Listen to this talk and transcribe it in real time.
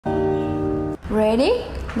Ready?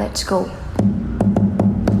 Let's go.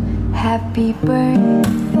 Happy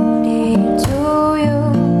birthday to you.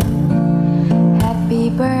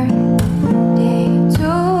 Happy birthday to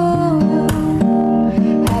you.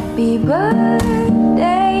 Happy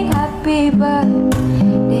birthday, happy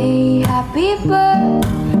birthday, happy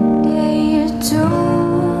birthday to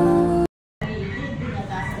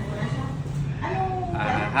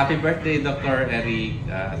Happy birthday, Dr. Eric.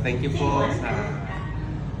 Thank you po sa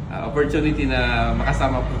opportunity na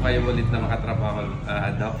makasama po kayo ulit na makatrabaho,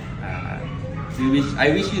 Doc.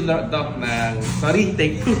 I wish you, Doc, ng... Sorry,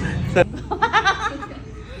 take two.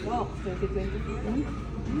 Doc, 2022.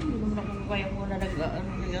 Hindi mo na kung kaya mo na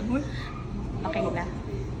nag-ano. Okay na.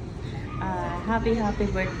 Happy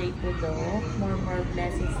birthday po, Doc. More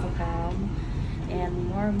blessings to come.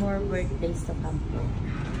 And more birthdays to come po.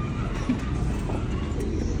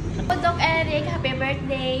 Doc Eric, happy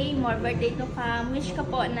birthday, more birthday to come. Wish ko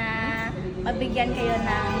po na mabigyan kayo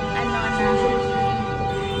ng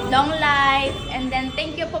long life, and then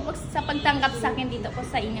thank you po sa pagtanggap sa akin dito po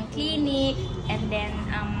sa inyong clinic, and then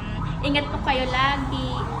ingat po kayo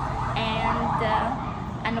lagi, and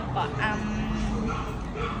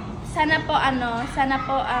sana po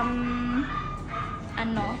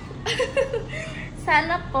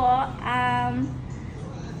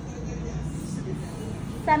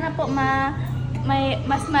sana po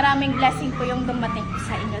mas maraming blessing po yung dumating po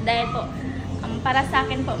sa inyo. Dahil po, para sa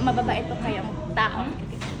akin po, mababait po kayong tao.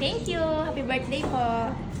 Thank you! Happy birthday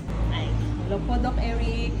po! Hello po, Doc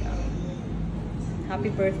Eric.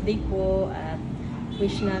 Happy birthday po. At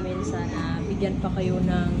wish namin sana bigyan pa kayo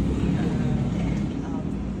ng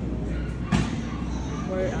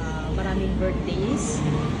maraming birthdays.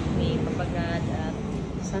 May papagat at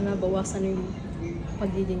sana bawasan yung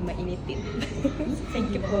pagiging mainitin. Thank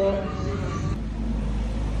you po.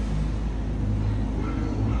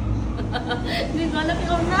 Hindi ko alam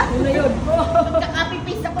ikaw na. Ano yun po?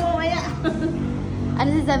 Magkaka-copy-paste ako mamaya. Ano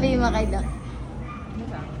sasabihin mo kay Doc?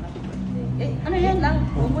 Ano yan lang?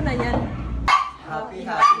 Huwag mo na yan. Happy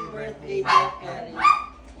birthday, Doc Eric.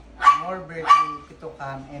 More birthday to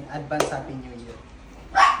come and advance Happy New Year.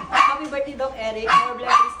 Happy birthday, Doc Eric. More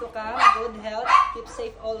blessings to come, good health, keep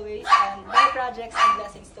safe always, and more projects and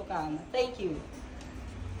blessings to come. Thank you.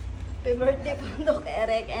 Happy birthday po, Doc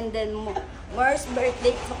Eric, and then more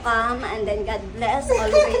birthday to come, and then God bless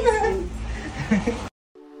always.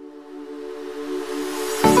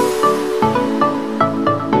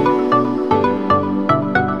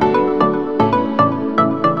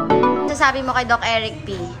 Sabi mo kay Doc Eric,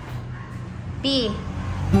 P.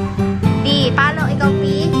 Paano ikaw,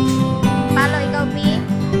 P?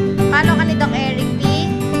 Paano ka ni Doc Eric, P?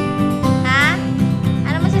 Ha?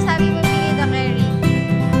 Ano masasabi mo, P, ni Doc Eric?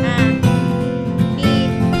 Ha? P?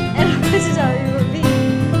 Ano masasabi mo, P?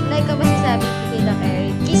 Ano ikaw masasabi, P, kay Doc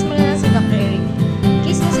Eric? Kiss mo na lang si Doc Eric.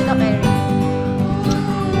 Kiss mo si Doc Eric.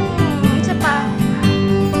 Isa pa.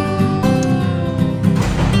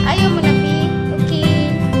 Ayaw mo na, P.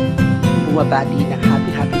 Okay. Bumabati ng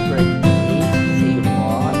happy birthday sa iyo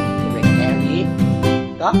po, Eric.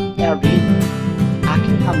 Doc Eric,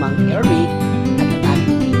 aking amang Eric, at ang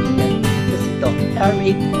aking kaibigan na si Doc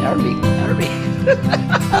Eric.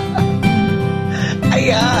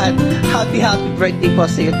 Ayan, happy birthday po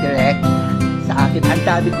sa iyo, Direk. Sa akin, ang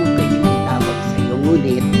dami kong pwedeng itawag sa iyo,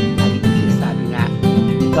 ngunit ang sabi nga,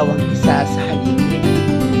 ikaw ang isa sa halingin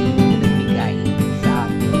na nagbigay sa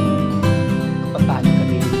amin kung paano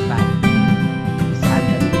kami nilipan, kung saan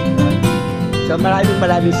kami nilipan. So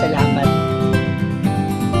maraming salamat,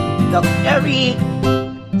 Doc Eric,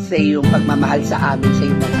 sa iyong pagmamahal sa amin, sa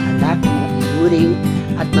iyong mga anak, mga ituring,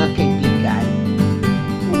 at mga kaibigan.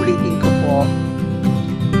 Ulitin ko po,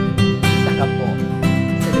 saka po,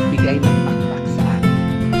 sa nagbigay ng pakpak sa amin.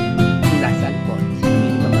 Kung nasaan po, sa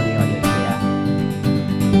mga mamangyayon. Kaya,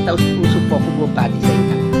 taos puso po kumupati sa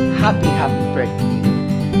iyo ng happy birthday,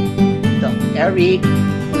 Doc Eric,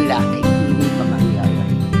 mula kay Kuning Mamangyayon.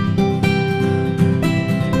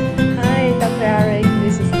 Hi, Dr. Eric.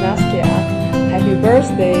 This is Nastia. Happy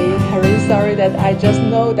birthday. I'm really sorry that I just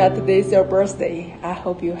know that today is your birthday. I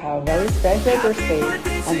hope you have a very special birthday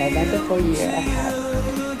and a wonderful year ahead.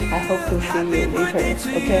 I hope to see you later,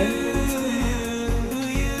 okay?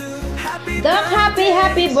 Doc,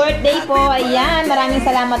 happy birthday po. Ayan, maraming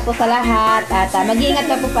salamat po sa lahat. At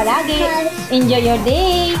mag-iingat ka po palagi. Enjoy your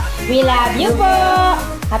day. We love you po.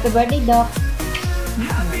 Happy birthday, Doc.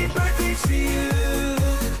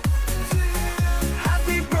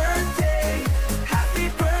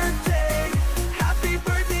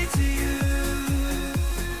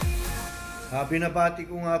 Binabati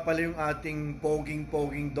ko nga pala yung ating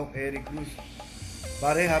poging Doc Eric Cruz.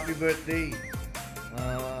 Pare, happy birthday.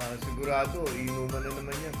 Sigurado, inuman na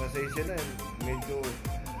naman yan. Pasensya na, medyo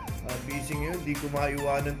busy ngayon. Di ko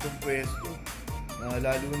maiwanan tong pwesto.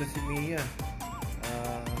 Lalo na si Mia.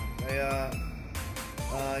 Kaya,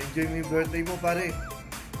 enjoy mo yung birthday mo, pare.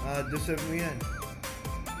 Deserve mo yan.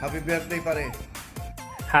 Happy birthday, pare.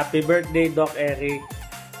 Happy birthday, Doc Eric.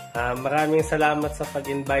 Maraming salamat sa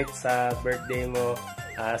pag-invite sa birthday mo.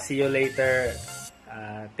 See you later.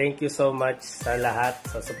 Thank you so much sa lahat,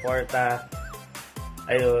 sa suporta.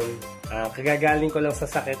 Ayun, kagagaling ko lang sa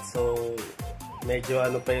sakit, so medyo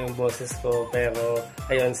ano pa yung boses ko. Pero,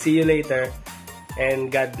 ayun, see you later.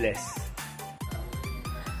 And God bless.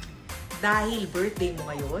 Dahil birthday mo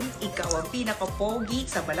ngayon, ikaw ang pinaka-pogi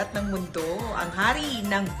sa balat ng mundo, ang hari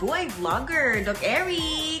ng buhay vlogger, Doc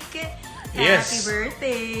Erick. Yes. Happy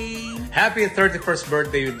birthday! Happy 31st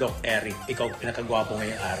birthday, Doc Erick. Ikaw pinakagwapo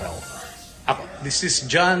ngayong araw. Ako, this is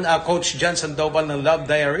John, Coach John Sandoval ng Love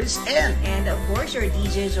Diaries. And of course, your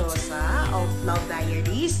DJ Josa of Love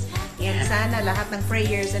Diaries. And sana lahat ng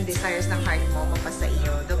prayers and desires ng heart mo mapasa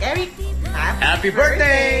iyo. Doc Erick, happy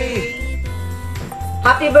birthday!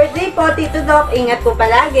 Happy birthday po, Tito Doc. Ingat po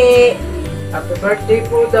palagi. Happy birthday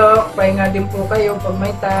po, Doc. Pahinga din po kayo pag may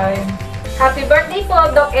time. Happy birthday po,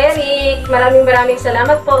 Doc Erick. Maraming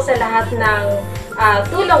salamat po sa lahat ng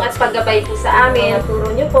tulong at paggabay po sa amin. Ang turo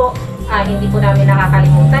niyo po. Hindi po namin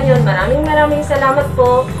nakakalimutan yun. Maraming salamat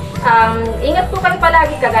po. Ingat po kayo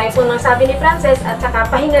palagi, kagaya po ng sabi ni Frances, at saka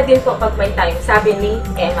pahinga din po pag may time, sabi ni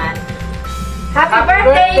Eman. Happy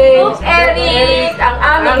birthday, Doc Erick! Ang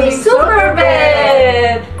aming super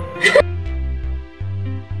bed!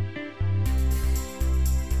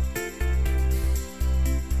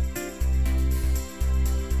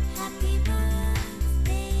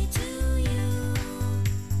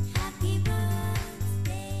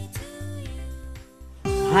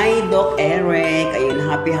 Hi, Doc Erick. Ayun,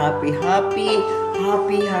 happy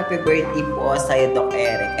birthday po sa'yo, Doc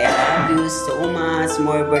Erick. I love you so much.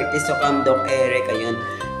 More birthdays to come, Doc Erick. Ayun,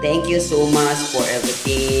 thank you so much for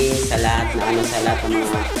everything. Sa lahat ng mga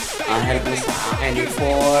help mo sa akin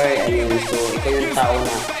before. Ayun, so ikaw yung tao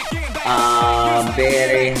na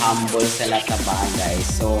very humble sa lahat ng bagay.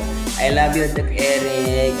 So, I love you, Doc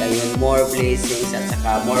Erick. Ayun, more blessings at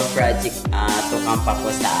saka more project to come pa po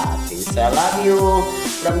sa atin. So, I love you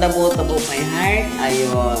from the bottom of my heart.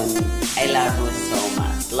 Ayun, I love you so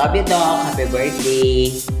much. Love you, Doc. Happy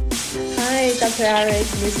birthday. Hi, Dr. Erick.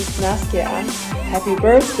 This is Nastia. Happy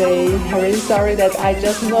birthday. I'm really sorry that I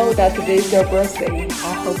just know that today is your birthday.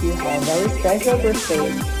 I hope you have a very special birthday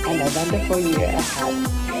and a wonderful year ahead.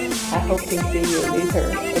 I hope to see you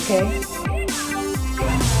later, okay?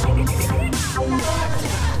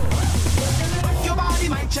 Your body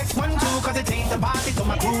might check 1, 2, cause it ain't the party to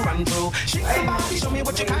my crew run through. Shake the body, show me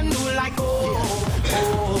what you can do, like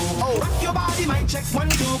rock your body might check 1,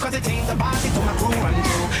 2, cause it ain't the party to my crew run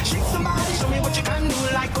through. Shake the body, show me what you can do,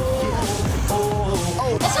 like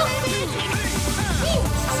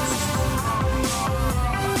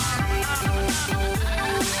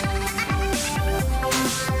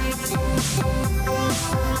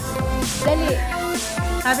Dali.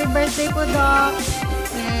 Happy birthday po, Doc.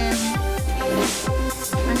 And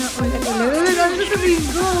ano ulit? Ano sasabihin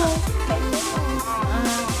ko?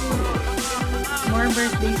 More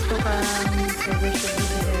birthdays to come. So, wish you